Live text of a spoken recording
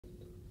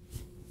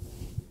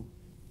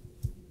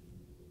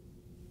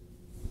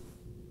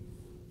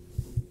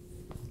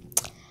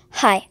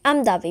Hi,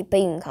 I'm Davi, but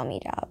you can call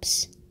me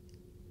Dabz.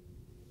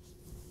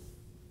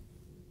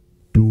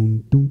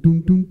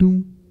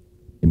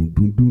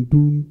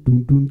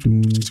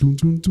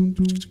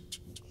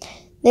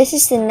 This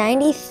is the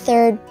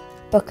 93rd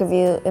book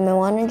review in my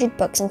 100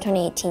 Books in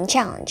 2018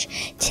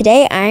 challenge.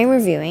 Today I am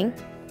reviewing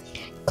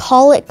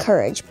Call It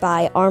Courage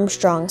by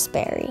Armstrong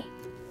Sperry.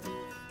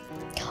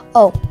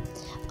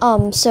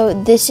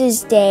 So this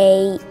is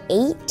day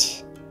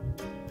 8.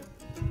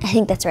 I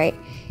think that's right.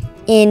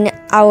 In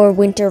our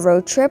winter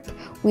road trip,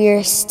 we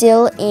are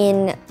still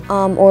in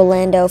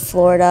Orlando,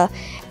 Florida,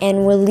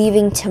 and we're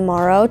leaving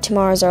tomorrow.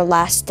 Tomorrow's our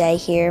last day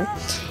here.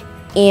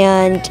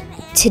 And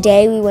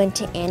today we went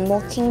to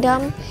Animal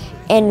Kingdom,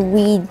 and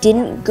we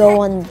didn't go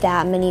on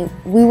that many.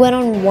 We went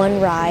on one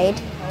ride,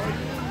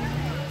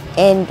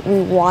 and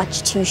we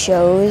watched 2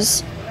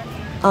 shows.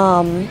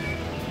 And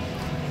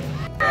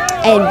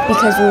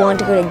because we wanted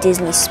to go to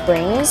Disney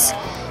Springs,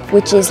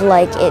 which is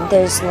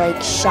there's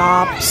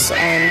shops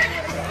and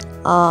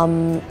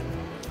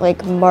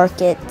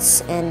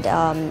markets and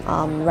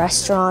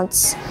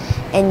restaurants,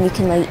 and you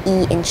can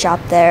eat and shop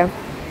there,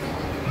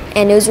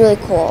 and it was really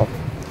cool.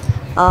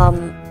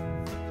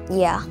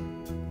 Yeah.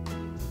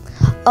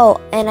 Oh,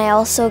 and I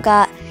also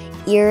got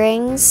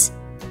earrings.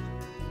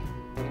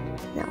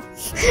 No.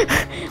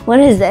 What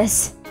is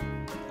this?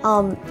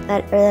 I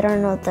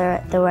don't know if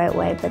they're the right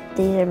way, but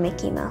these are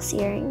Mickey Mouse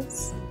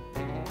earrings.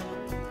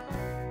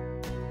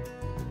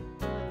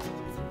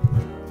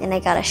 And I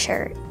got a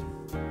shirt.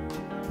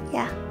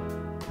 Yeah.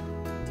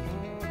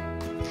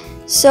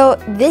 So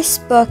this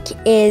book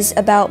is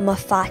about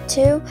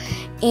Mafatu,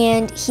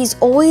 and he's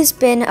always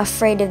been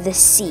afraid of the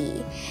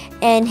sea.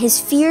 And his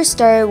fear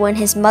started when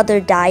his mother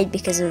died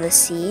because of the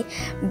sea,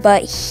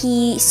 but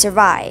he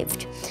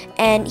survived.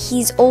 And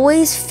he's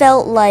always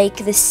felt like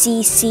the sea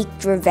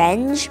seeked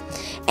revenge,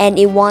 and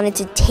it wanted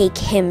to take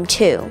him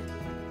too.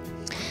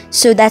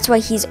 So that's why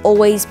he's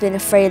always been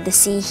afraid of the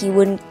sea. He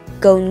wouldn't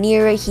go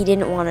near it. He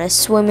didn't want to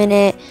swim in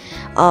it,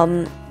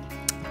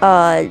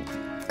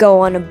 go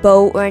on a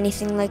boat or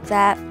anything like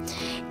that.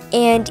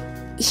 And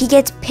he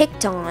gets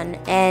picked on,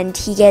 and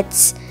he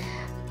gets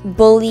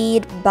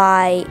bullied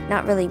by,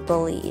 not really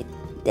bullied,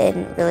 they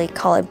didn't really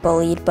call it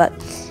bullied, but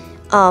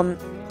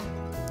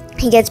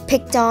he gets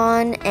picked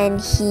on,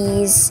 and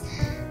he's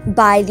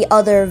by the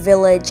other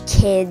village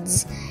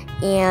kids,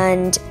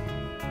 and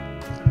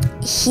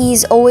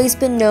he's always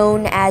been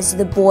known as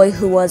the boy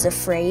who was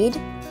afraid.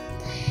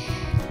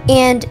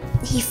 And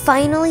he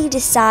finally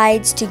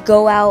decides to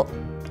go out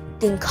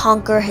and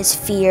conquer his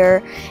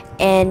fear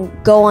and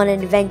go on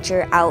an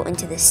adventure out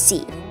into the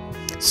sea.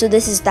 So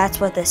that's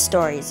what this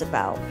story is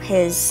about,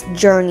 his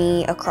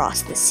journey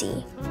across the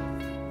sea.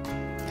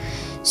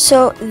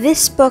 So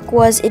this book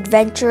was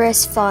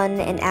adventurous, fun,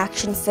 and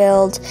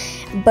action-filled,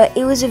 but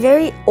it was a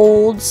very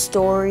old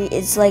story.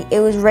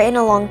 It was written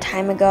a long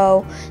time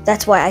ago.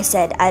 That's why I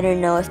said I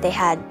don't know if they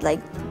had,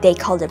 they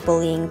called it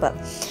bullying, but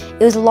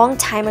it was a long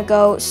time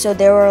ago, so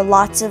there were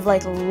lots of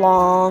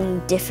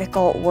long,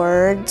 difficult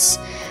words.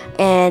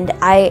 And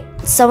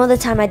some of the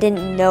time I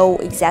didn't know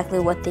exactly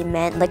what they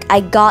meant. I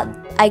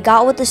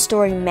got what the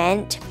story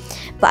meant,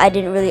 but I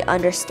didn't really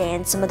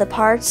understand some of the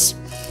parts.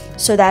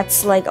 So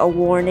that's a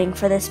warning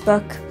for this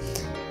book.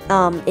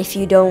 If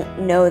you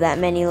don't know that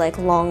many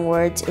long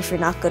words, if you're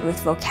not good with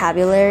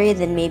vocabulary,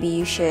 then maybe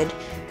you should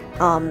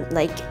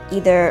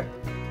either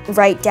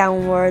write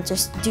down words or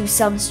do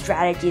some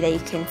strategy that you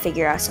can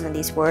figure out some of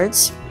these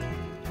words.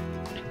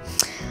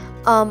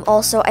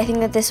 Also, I think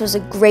that this was a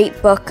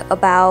great book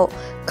about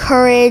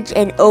courage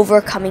and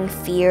overcoming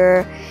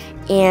fear,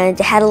 and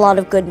it had a lot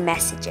of good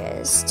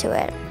messages to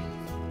it.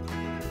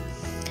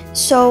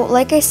 So,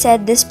 like I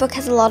said, this book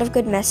has a lot of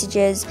good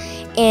messages,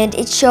 and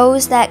it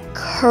shows that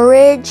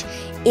courage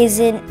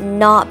isn't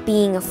not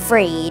being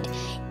afraid.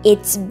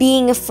 It's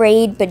being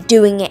afraid but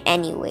doing it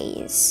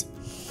anyways.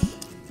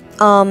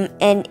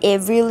 And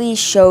it really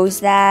shows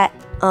that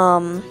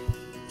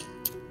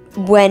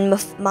when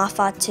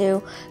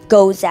Mafatu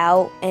goes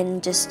out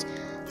and just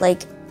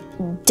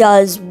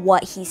does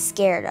what he's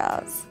scared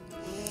of.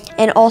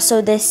 And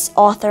also this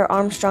author,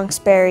 Armstrong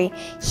Sperry,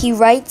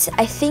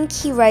 I think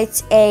he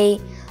writes a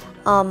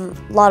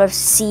lot of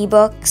sea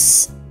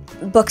books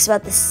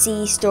about the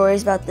sea,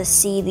 stories about the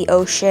sea, the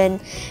ocean,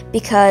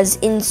 because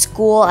in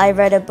school I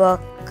read a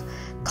book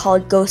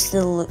called Ghost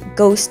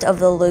of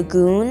the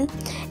Lagoon,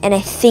 and I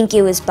think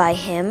it was by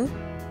him.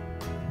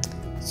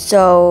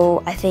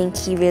 So I think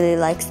he really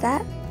likes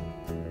that.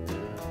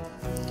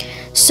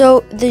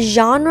 So the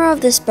genre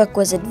of this book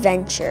was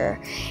adventure,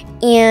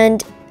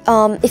 and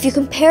if you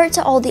compare it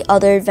to all the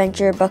other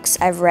adventure books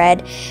I've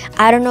read,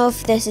 I don't know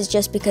if this is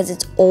just because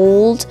it's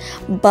old,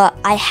 but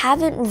I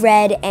haven't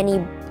read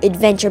any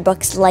adventure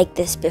books like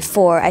this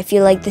before. I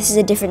feel like this is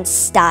a different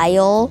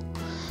style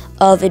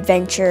of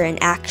adventure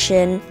and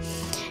action,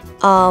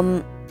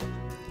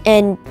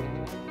 and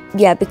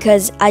yeah,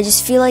 because I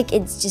just feel like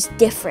it's just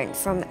different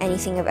from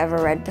anything I've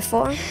ever read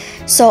before.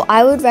 So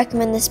I would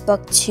recommend this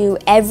book to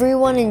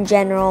everyone in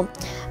general,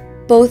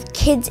 both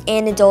kids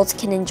and adults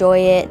can enjoy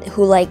it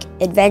who like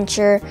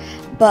adventure.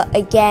 But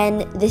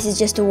again, this is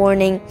just a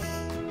warning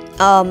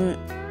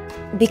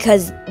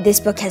because this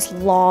book has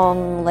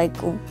long, like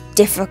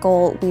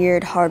difficult,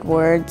 weird, hard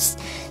words.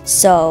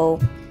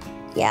 So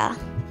yeah.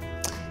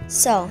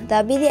 So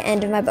that'll be the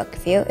end of my book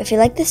review. If you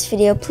like this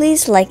video,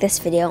 please like this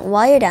video. And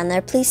while you're down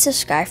there, please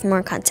subscribe for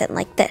more content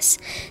like this.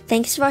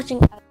 Thanks for watching.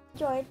 I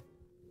enjoyed.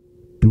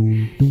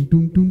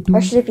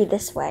 Or should it be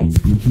this way?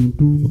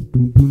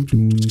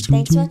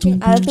 Thanks for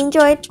watching. I hope you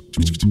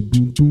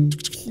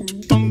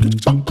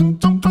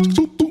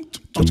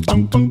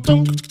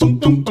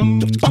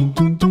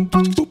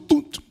enjoyed.